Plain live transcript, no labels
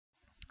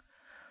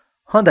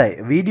හොඳයි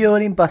වීඩියෝ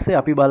වලින් පස්සේ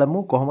අපි බලමු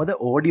කොහොමද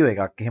ඕඩියෝ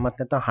එකක් එහෙමත්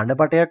නැත්නම්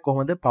හඬපටයක්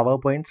කොහොමද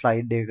PowerPoint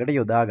slide එකකට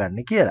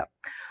යොදාගන්නේ කියලා.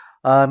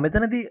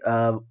 මෙතනදී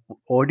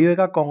ඕඩියෝ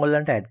එකක්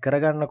ඔයගොල්ලන්ට ඇඩ්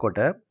කරගන්නකොට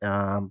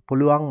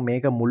පුළුවන්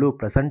මේක මුළු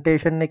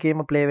ප්‍රසන්ටේෂන්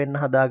එකේම ප්ලේ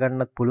වෙන්න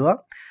හදාගන්නත් පුළුවන්.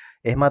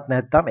 එහෙමත්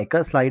නැත්නම් එක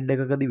ස්ලයිඩ්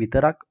එකකදී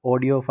විතරක්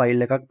ඕඩියෝ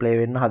ෆයිල් එකක් ප්ලේ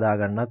වෙන්න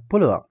හදාගන්නත්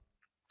පුළුවන්.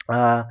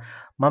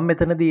 මම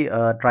මෙතනදී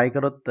try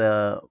කරොත්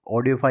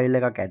ඕඩියෝ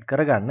ෆයිල් එකක් ඇඩ්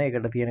කරගන්න.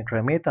 ඒකට තියෙන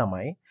ක්‍රමය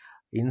තමයි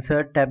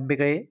insert tab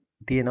එකේ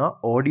තියෙනවා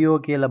ඕඩියෝ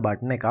කියලා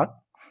බටන් එකක්.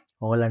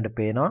 ඔයගලන්ට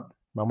පේනවා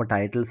මම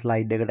ටයිටල්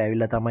ස්ලයිඩ් එකට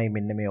ඇවිල්ලා තමයි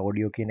මෙන්න මේ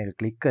ඕඩියෝ කියන එක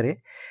ක්ලික් කරේ.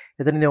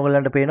 එතනදී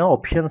ඔයගලන්ට පේනවා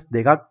ඔප්ෂන්ස්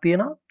දෙකක්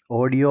තියෙනවා.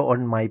 audio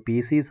on my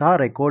PC සහ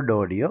record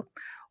audio.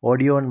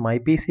 audio on my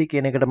PC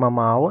කියන එකට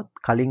මම ආවොත්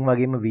කලින්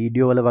වගේම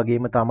වීඩියෝ වල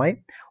වගේම තමයි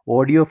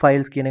audio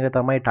files කියන එක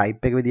තමයි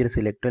type එක විදිහට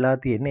select වෙලා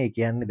තියෙන්නේ. ඒ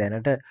කියන්නේ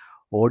දැනට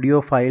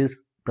audio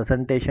files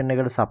presentation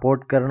එකට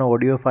support කරන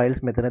audio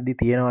files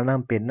මෙතනදී තියෙනවා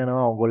නම්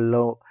පෙන්නනවා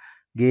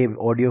ඔයගොල්ලෝගේ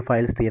audio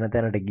files තියෙන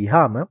තැනට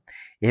ගියාම.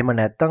 එහෙම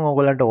නැත්නම්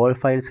ඔයගොල්ලන්ට all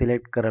files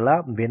select කරලා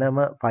වෙනම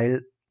file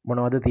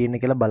මොනවද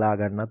තියෙන්නේ කියලා බලා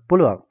ගන්නත්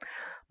පුළුවන්.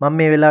 මම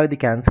මේ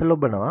වෙලාවේදී cancel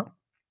ඔබනවා.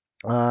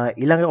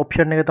 ඊළඟ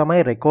option එක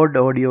තමයි record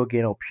audio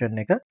කියන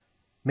option එක.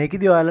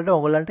 මේකෙදි ඔයාලට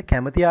ඔයගොල්ලන්ට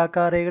කැමති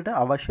ආකාරයකට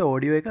අවශ්‍ය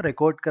audio එක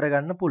record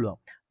කරගන්න පුළුවන්.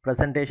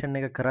 presentation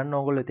එක කරන්න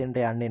ඔයගොල්ලෝ එතෙන්ට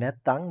යන්නේ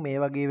නැත්නම් මේ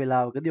වගේ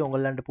වෙලාවකදී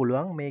ඔයගොල්ලන්ට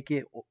පුළුවන්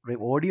මේකේ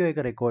audio එක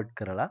record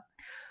කරලා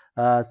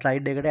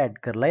slide එකට add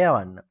කරලා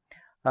යවන්න.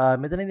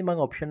 මෙතනදී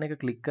මම option එක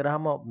click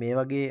කරාම මේ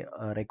වගේ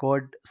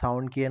record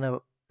sound කියන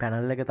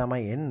panel එක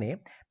තමයි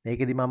එන්නේ.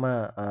 මේකෙදි මම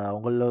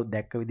ඔයගොල්ලෝ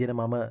දැක්ක විදිහට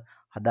මම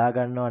හදා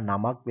ගන්නවා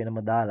නමක්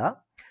වෙනම දාලා.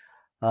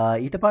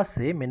 ඊට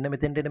පස්සේ මෙන්න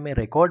මෙතෙන්ට එන මේ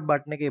record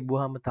button එක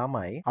එබුවාම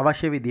තමයි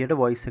අවශ්‍ය විදිහට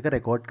voice එක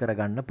record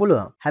කරගන්න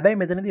පුළුවන්.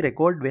 හැබැයි මෙතනදී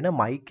record වෙන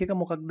mic එක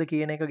මොකක්ද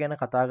කියන එක ගැන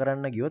කතා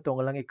කරන්න ගියොත්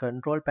ඔයගොල්ලන්ගේ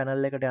control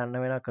panel එකට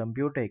යන්න වෙන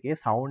computer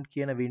එකේ sound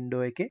කියන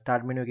window එකේ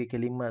start menu එකේ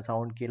කෙලින්ම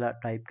sound කියලා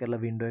type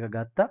කරලා window එක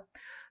ගත්තා.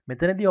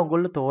 මෙතනදී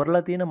ඔයගොල්ලෝ තෝරලා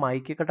තියෙන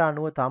mic එකට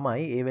අනුව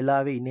තමයි ඒ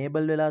වෙලාවේ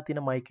enable වෙලා තියෙන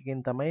mic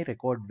එකෙන් තමයි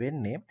record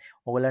වෙන්නේ.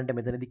 ඔයගොල්ලන්ට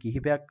මෙතනදී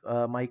කිහිපයක්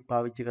mic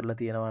පාවිච්චි කරලා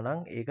තියෙනවා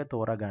නම් ඒක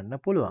තෝරගන්න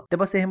පුළුවන්. ඊට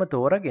පස්සේ එහෙම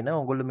තෝරගෙන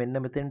ඔයගොල්ලෝ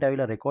මෙන්න මෙතෙන්ට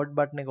ඇවිල්ලා record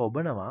button එක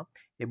ඔබනවා.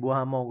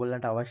 එබුවාම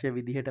ඔයගොල්ලන්ට අවශ්‍ය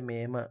විදිහට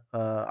මේම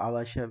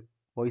අවශ්‍ය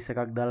voice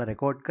එකක් දාලා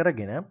record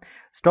කරගෙන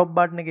stop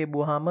button එක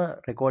එබුවාම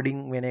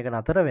recording වෙන එක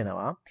නතර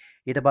වෙනවා.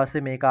 ඊට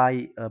පස්සේ මේක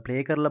ආයි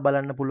play කරලා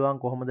බලන්න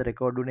පුළුවන් කොහොමද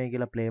record උනේ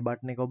කියලා play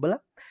button එක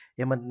ඔබලා.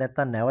 එහෙම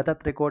නැත්නම්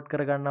නැවතත් record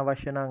කරගන්න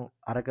අවශ්‍ය නම්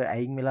අරක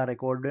ඇයින් වෙලා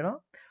record වෙනවා.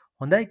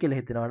 හොඳයි කියලා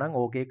හිතෙනවා නම්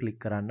ඕකේ click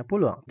කරන්න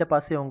පුළුවන්. ඊට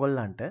පස්සේ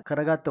ඔයගොල්ලන්ට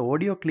කරගත්ත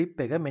audio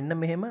clip එක මෙන්න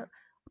මෙහෙම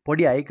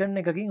පොඩි icon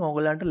එකකින්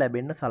ඔයගොල්ලන්ට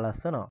ලැබෙන්න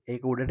සලස්සනවා.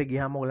 ඒක උඩට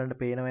ගියාම ඔයගොල්ලන්ට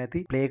පේනවා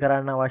ඇති play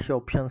කරන්න අවශ්‍ය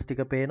options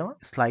ටික පේනවා.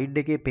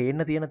 slide එකේ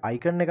පේන්න තියෙන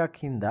icon එකක්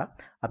හින්දා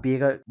අපි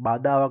ඒක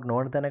බාධාවක්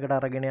නොවන තැනකට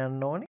අරගෙන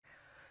යන්න ඕනේ.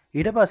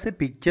 ඊට පස්සේ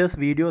pictures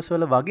videos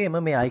වල වගේම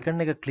මේ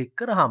icon එක click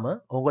කරාම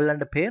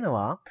ඔයගොල්ලන්ට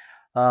පේනවා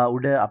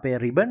උඩ අපේ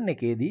රිබන්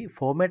එකේදී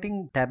formatting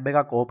tab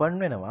එකක් open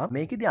වෙනවා.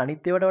 මේකෙදි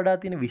අනිත් ඒවාට වඩා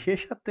තියෙන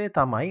විශේෂත්වය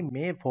තමයි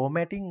මේ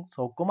formatting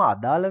ඔක්කොම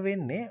අදාළ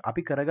වෙන්නේ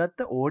අපි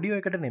කරගත්ත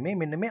audio එකට නෙමෙයි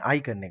මෙන්න මේ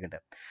icon එකට.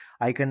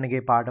 icon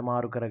එකේ පාට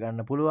මාරු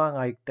කරගන්න පුළුවන්.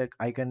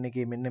 icon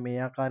එකේ මෙන්න මේ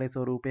ආකාරයේ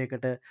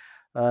ස්වරූපයකට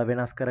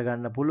වෙනස්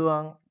කරගන්න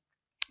පුළුවන්.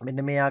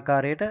 මෙන්න මේ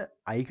ආකාරයට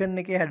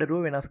icon එකේ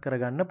හැඩරුව වෙනස්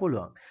කරගන්න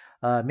පුළුවන්.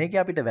 මේක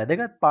අපිට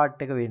වැදගත්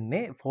පාර්ට් එක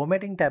වෙන්නේ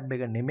formatting tab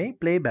එක නෙමෙයි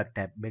playback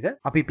tab එක.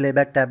 අපි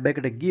playback tab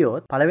එකට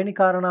ගියොත් පළවෙනි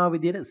කාරණාව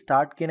විදිහට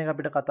start කියන එක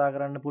අපිට කතා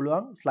කරන්න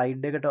පුළුවන්.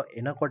 slide එකට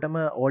එනකොටම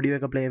audio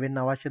එක play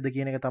වෙන්න අවශ්‍යද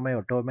කියන එක තමයි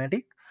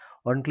automatic.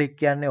 on click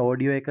කියන්නේ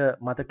audio එක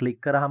මත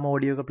click කරාම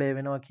audio එක play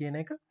වෙනවා කියන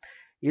එක.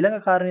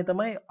 ඊළඟ කාරණේ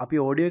තමයි අපි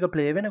audio එක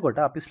play වෙනකොට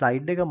අපි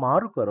slide එක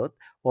මාරු කරොත්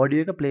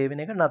audio එක play වෙන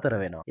එක නතර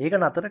වෙනවා. ඒක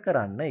නතර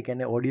කරන්න, ඒ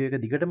කියන්නේ audio එක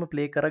දිගටම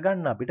play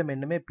කරගන්න අපිට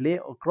මෙන්න මේ play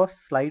across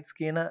slides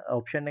කියන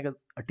option එක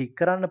ටික්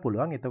කරන්න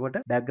පුළුවන්. එතකොට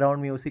background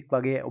music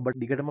වගේ ඔබ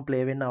දිගටම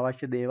play වෙන්න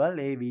අවශ්‍ය දේවල්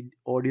ඒ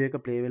audio එක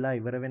play වෙලා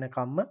ඉවර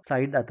වෙනකම්ම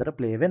slide අතර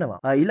play වෙනවා.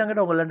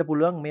 ඊළඟට ඔයගොල්ලන්ට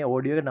පුළුවන් මේ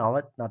audio එක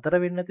නතර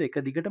වෙන්නේ නැතුව එක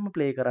දිගටම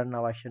play කරන්න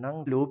අවශ්‍ය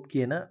නම් loop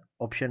කියන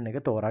option එක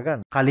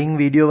තෝරගන්න. කලින්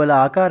වීඩියෝ වල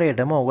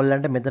ආකාරයටම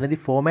ඔයගොල්ලන්ට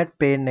මෙතනදී format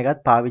pane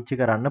එකත් පාවිච්චි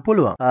කරන්න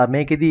පුළුවන්.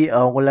 මේකෙදි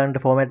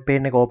ඔයගොල්ලන්ට format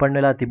pane එක open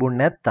වෙලා තිබුණ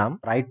නැත්නම්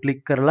right click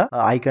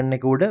කරලා icon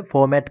එක උඩ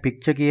format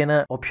picture කියන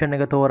option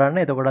එක තෝරන්න.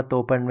 එතකොටත්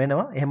open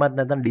වෙනවා. එහෙමත්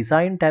නැත්නම්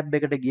design tab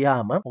එකට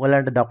ගියාම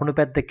ඔයගොල්ලන්ට දකුණු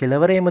පැත්තේ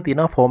කෙළවරේම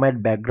තියෙනවා format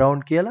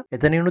background කියලා.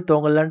 එතනිනුත්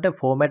ඔයගොල්ලන්ට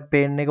format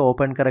pane එක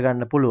open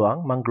කරගන්න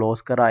පුළුවන්. මම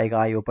close කරා ඒක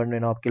ආයි open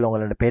වෙනවා කියලා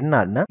ඔයගොල්ලන්ට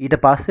පෙන්නන්න. ඊට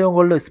පස්සේ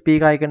ඔයගොල්ලෝ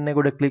speak icon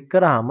එක උඩ click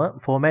කරාම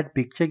format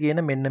picture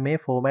කියන මෙන්න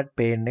මේ format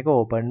pane එක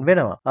open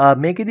වෙනවා.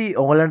 මේකෙදි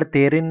ඔයගොල්ලන්ට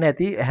තේරෙන්නේ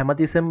නැති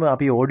හැමතිස්සෙම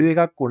අපි audio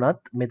එකක් වුණත්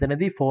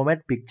මෙතනදී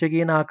format picture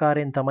කියන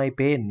ආකාරයෙන් තමයි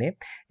පේන්නේ.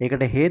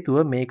 ඒකට හේතුව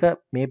හේතුව මේක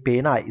මේ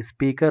පේන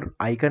ස්පීකර්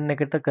අයිකන්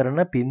එකට කරන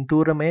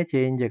පින්තූරමය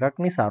චේන්ජ් එකක්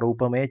නිසා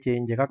රූපමය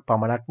චේන්ජ් එකක්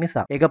පමණක්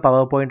නිසා. ඒක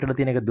PowerPoint වල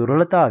තියෙන එක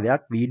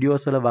දුර්වලතාවයක්.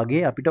 වීඩියෝස් වල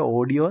වගේ අපිට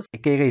ඔඩියෝස්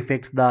එක එක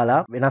ඉෆෙක්ට්ස්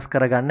දාලා වෙනස්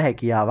කරගන්න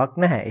හැකියාවක්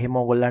නැහැ. එහෙම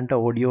ඔයගොල්ලන්ට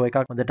ඔඩියෝ එකක්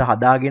හොඳට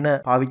හදාගෙන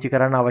පාවිච්චි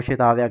කරන්න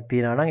අවශ්‍යතාවයක්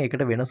තියෙනවා නම්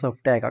ඒකට වෙන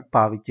software එකක්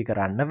පාවිච්චි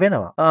කරන්න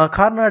වෙනවා.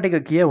 කාරණා ටික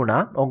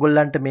කියවුණා.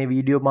 ඔයගොල්ලන්ට මේ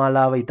වීඩියෝ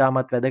මාලාව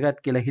ඉතාමත්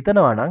වැදගත් කියලා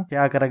හිතනවා නම්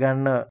ෂෙයා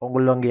කරගන්න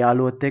ඔයගොල්ලන්ගේ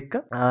යාළුවොත්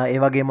එක්ක. ඒ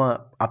වගේම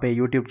අපේ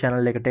YouTube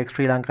channel එක Tech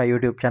Sri Lanka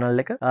YouTube channel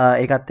එක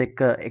ඒකත්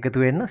එක්ක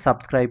එකතු වෙන්න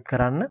subscribe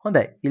කරන්න.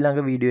 හොඳයි.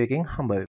 ඊළඟ වීඩියෝ එකෙන් හම්බ වෙමු.